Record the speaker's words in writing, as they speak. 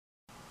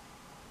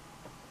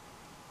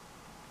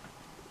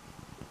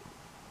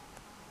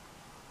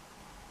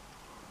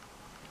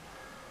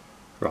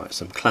Right,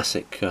 some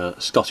classic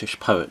Scottish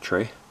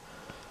poetry.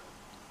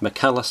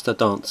 McAllister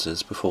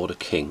Dances Before the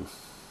King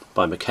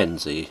by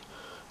Mackenzie.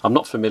 I'm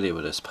not familiar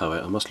with this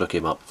poet, I must look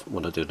him up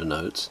when I do the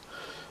notes.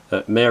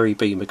 Mary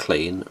B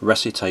Maclean,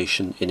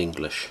 Recitation in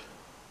English,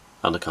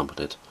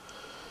 unaccompanied.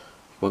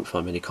 Won't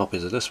find many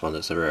copies of this one,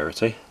 it's a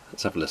rarity.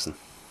 Let's have a listen.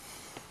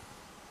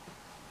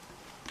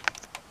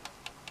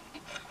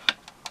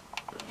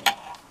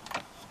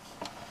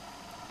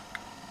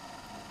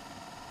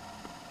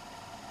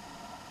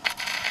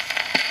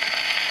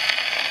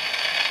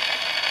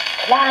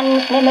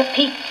 Clansmen of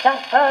peats are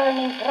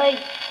burning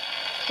bright,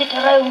 sit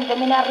around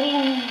them in a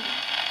ring,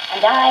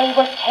 and I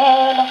will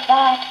tell of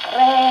that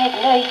great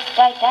night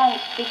I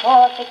danced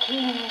before the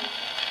king.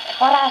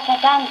 For as a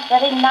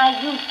dancer in my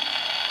youth,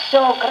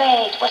 so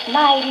great was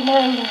my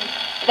renown,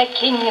 the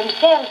king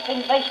himself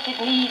invited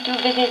me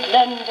to visit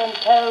London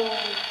town.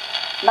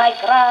 My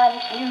grand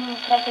new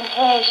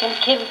presentation,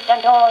 kilt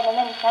and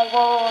ornaments I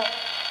wore,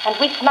 and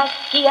with my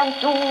scian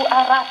do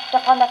I rapped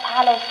upon the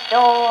palace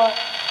door.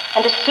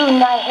 And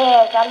soon I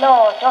heard a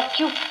lord or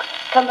duke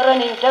come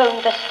running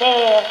down the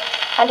stair,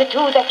 and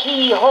to the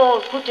keyhole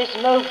put his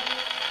mouth,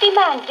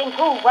 demanding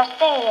who was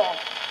there.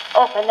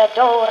 Open the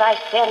door, I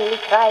sternly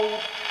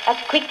cried, as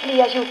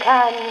quickly as you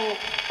can.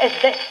 Is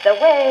this the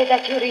way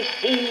that you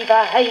receive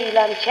a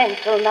Highland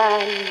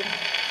gentleman?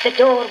 The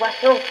door was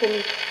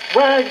opened,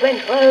 word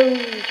went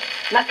round,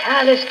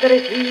 McAllister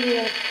is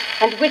here,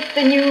 and with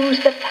the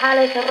news the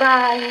palace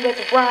rang with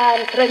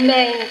one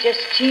tremendous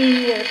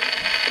cheer.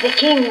 The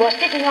king was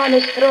sitting on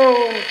his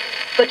throne,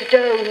 but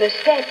down the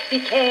steps he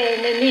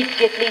came.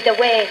 Immediately the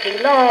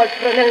waiting lord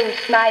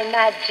pronounced my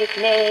magic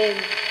name.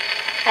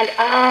 And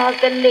all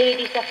the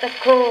ladies of the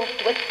court,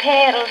 with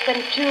pearls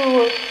and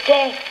jewels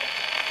decked,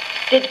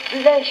 did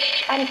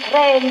blush and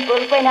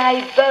tremble when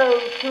I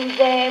bowed to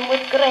them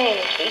with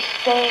great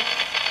respect.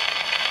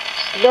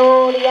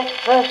 Slowly at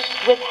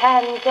first, with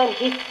hands and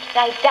hips,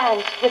 I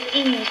danced with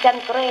ease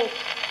and grace,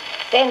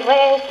 then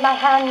raised my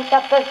hands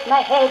above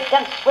my head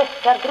and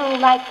swifter grew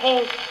my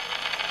pace.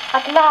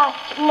 At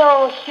last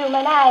no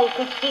human eye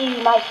could see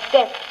my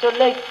steps so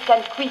light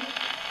and quick,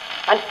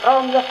 and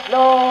from the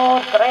floor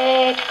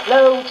great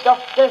clouds of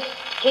dust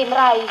came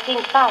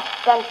rising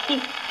fast and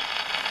thick.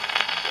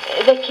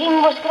 The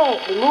king was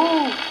greatly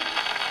moved,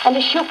 and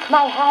he shook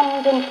my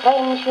hand in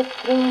friendship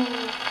true.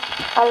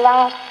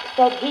 Alas,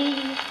 said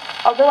he,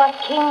 although a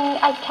king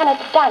I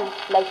cannot dance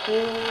like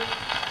you.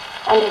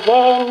 And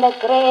then the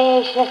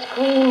gracious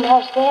queen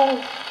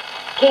herself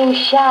came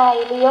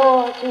shyly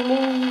o'er to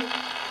me,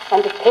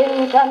 and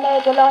pinned a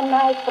medal on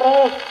my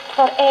breast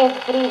for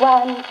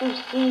everyone to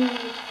see.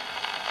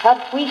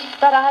 Her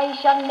whisper I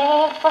shall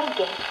ne'er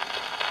forget,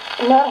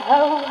 nor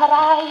how her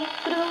eyes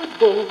grew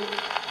dim.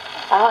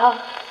 Ah,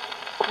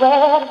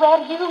 where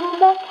were you,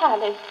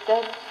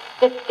 McAllister,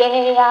 the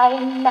day I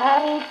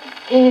married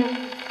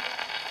him?